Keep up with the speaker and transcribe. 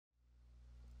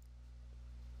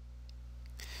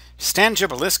Stan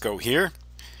Gibilisco here,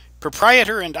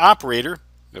 proprietor and operator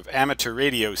of amateur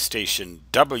radio station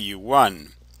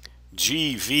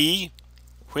W1GV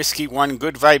Whiskey 1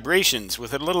 Good Vibrations,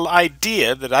 with a little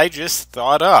idea that I just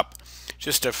thought up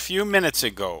just a few minutes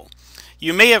ago.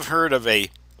 You may have heard of a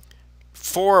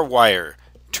 4-wire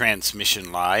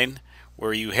transmission line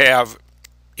where you have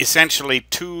essentially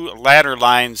two ladder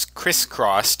lines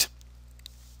crisscrossed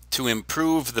to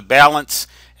improve the balance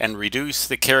and reduce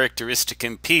the characteristic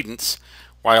impedance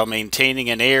while maintaining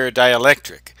an air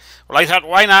dielectric. Well, I thought,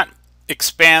 why not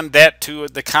expand that to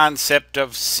the concept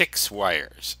of 6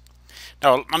 wires?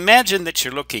 Now, imagine that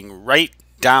you're looking right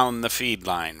down the feed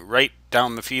line,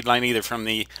 either from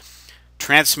the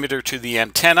transmitter to the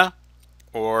antenna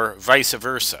or vice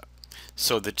versa,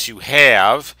 so that you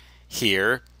have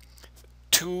here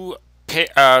two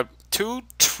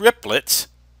triplets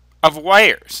of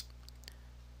wires,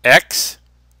 X,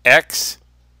 X,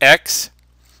 X,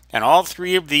 and all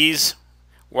three of these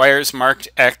wires marked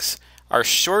X are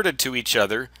shorted to each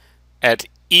other at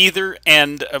either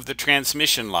end of the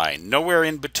transmission line, nowhere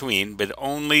in between, but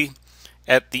only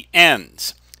at the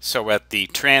ends. So at the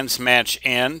transmatch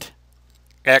end,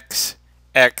 X,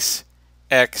 X,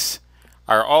 X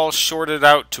are all shorted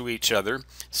out to each other,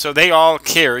 so they all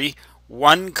carry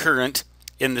one current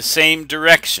in the same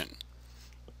direction.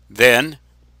 Then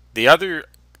the other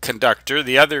conductor,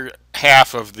 the other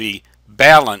half of the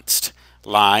balanced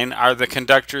line, are the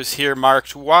conductors here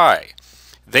marked Y.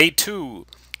 They too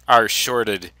are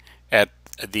shorted at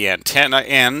the antenna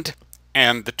end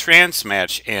and the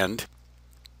transmatch end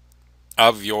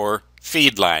of your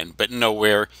feed line, but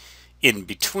nowhere in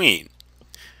between.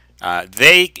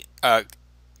 They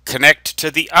connect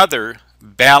to the other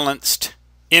balanced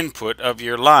input of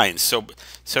your line. So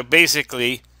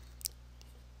basically,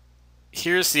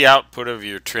 here's the output of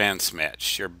your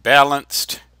transmatch, your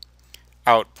balanced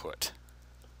output,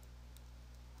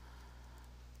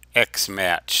 X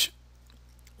match,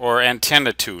 or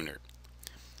antenna tuner.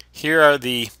 Here are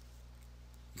the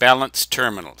balanced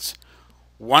terminals.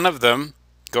 One of them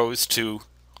goes to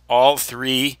all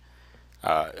three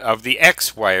of the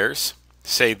X wires,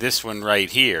 say this one right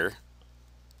here,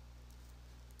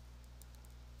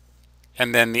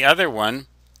 and then the other one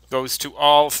goes to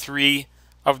all three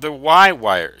of the Y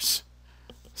wires,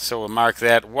 so we'll mark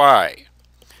that Y.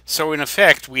 So in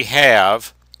effect we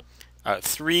have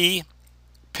three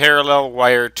parallel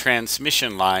wire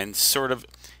transmission lines sort of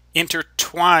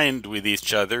intertwined with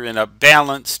each other in a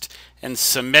balanced and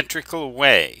symmetrical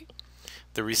way.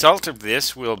 The result of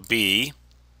this will be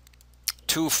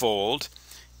twofold,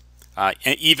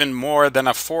 even more than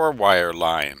a 4-wire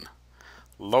line.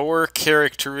 Lower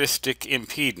characteristic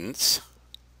impedance.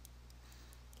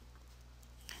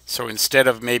 So instead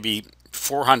of maybe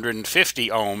 450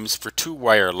 ohms for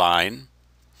 2-wire line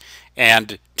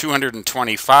and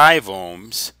 225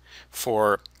 ohms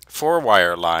for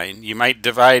 4-wire line, you might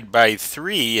divide by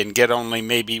 3 and get only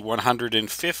maybe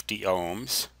 150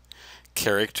 ohms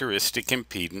characteristic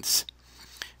impedance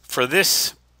for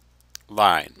this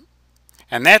line.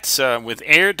 And that's with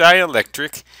air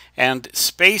dielectric and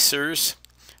spacers.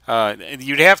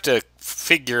 You'd have to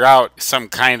figure out some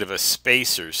kind of a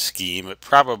spacer scheme, but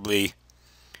probably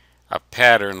a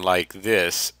pattern like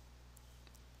this,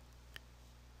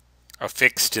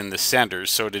 affixed in the center,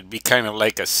 so it'd be kind of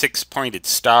like a 6-pointed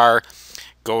star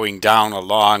going down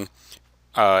along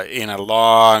in a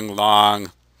long well,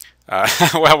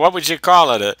 what would you call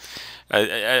it,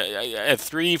 a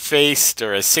 3-faced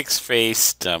or a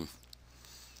 6-faced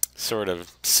sort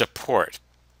of support.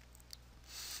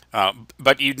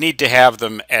 But you'd need to have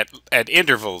them at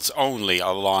intervals only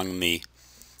along the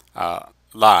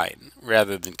line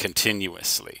rather than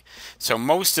continuously. So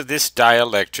most of this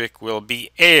dielectric will be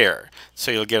air,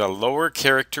 so you'll get a lower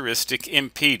characteristic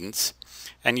impedance,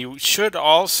 and you should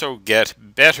also get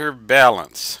better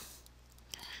balance.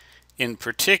 In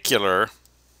particular,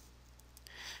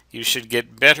 you should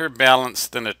get better balance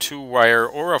than a 2-wire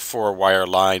or a 4-wire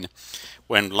line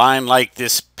when line like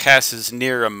this passes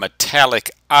near a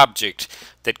metallic object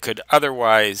that could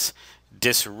otherwise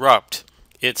disrupt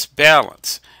its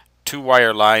balance.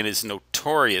 2-wire line is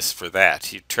notorious for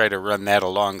that. You try to run that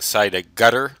alongside a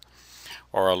gutter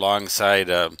or alongside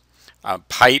a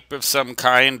pipe of some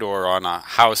kind or on a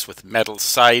house with metal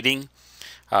siding.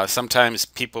 Sometimes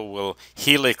people will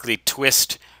helically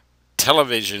twist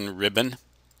television ribbon,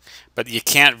 but you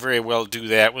can't very well do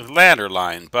that with ladder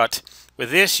line. But with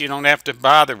this, you don't have to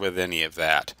bother with any of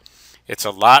that. It's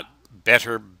a lot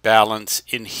better balance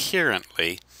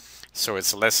inherently, so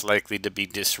it's less likely to be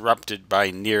disrupted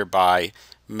by nearby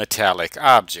metallic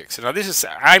objects. Now,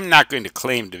 I'm not going to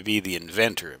claim to be the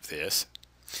inventor of this.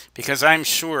 because I'm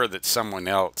sure that someone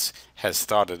else has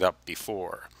thought it up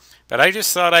before. But I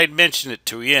just thought I'd mention it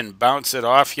to you and bounce it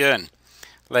off you and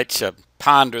let you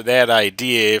ponder that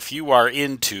idea if you are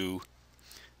into,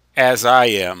 as I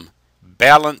am,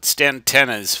 balanced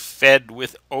antennas fed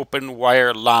with open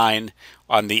wire line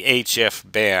on the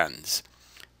HF bands.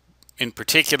 In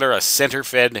particular, a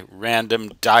center-fed random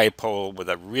dipole with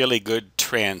a really good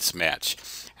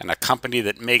transmatch. And a company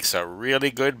that makes a really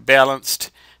good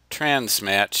balanced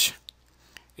transmatch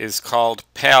is called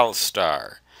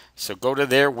Palstar. So go to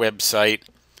their website.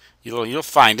 You'll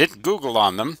find it. Google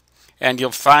on them. And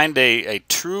you'll find a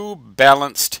true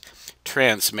balanced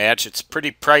transmatch. It's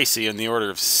pretty pricey, in the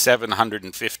order of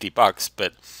 $750,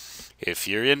 but if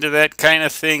you're into that kind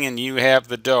of thing and you have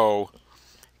the dough,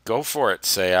 go for it,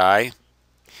 say I.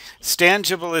 Stan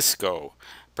Gibilisco,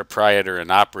 proprietor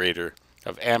and operator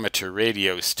of amateur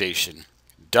radio station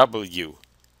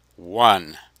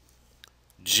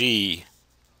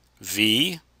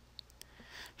W1GV,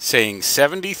 saying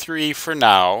 73 for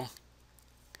now,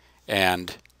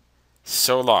 and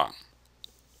so long.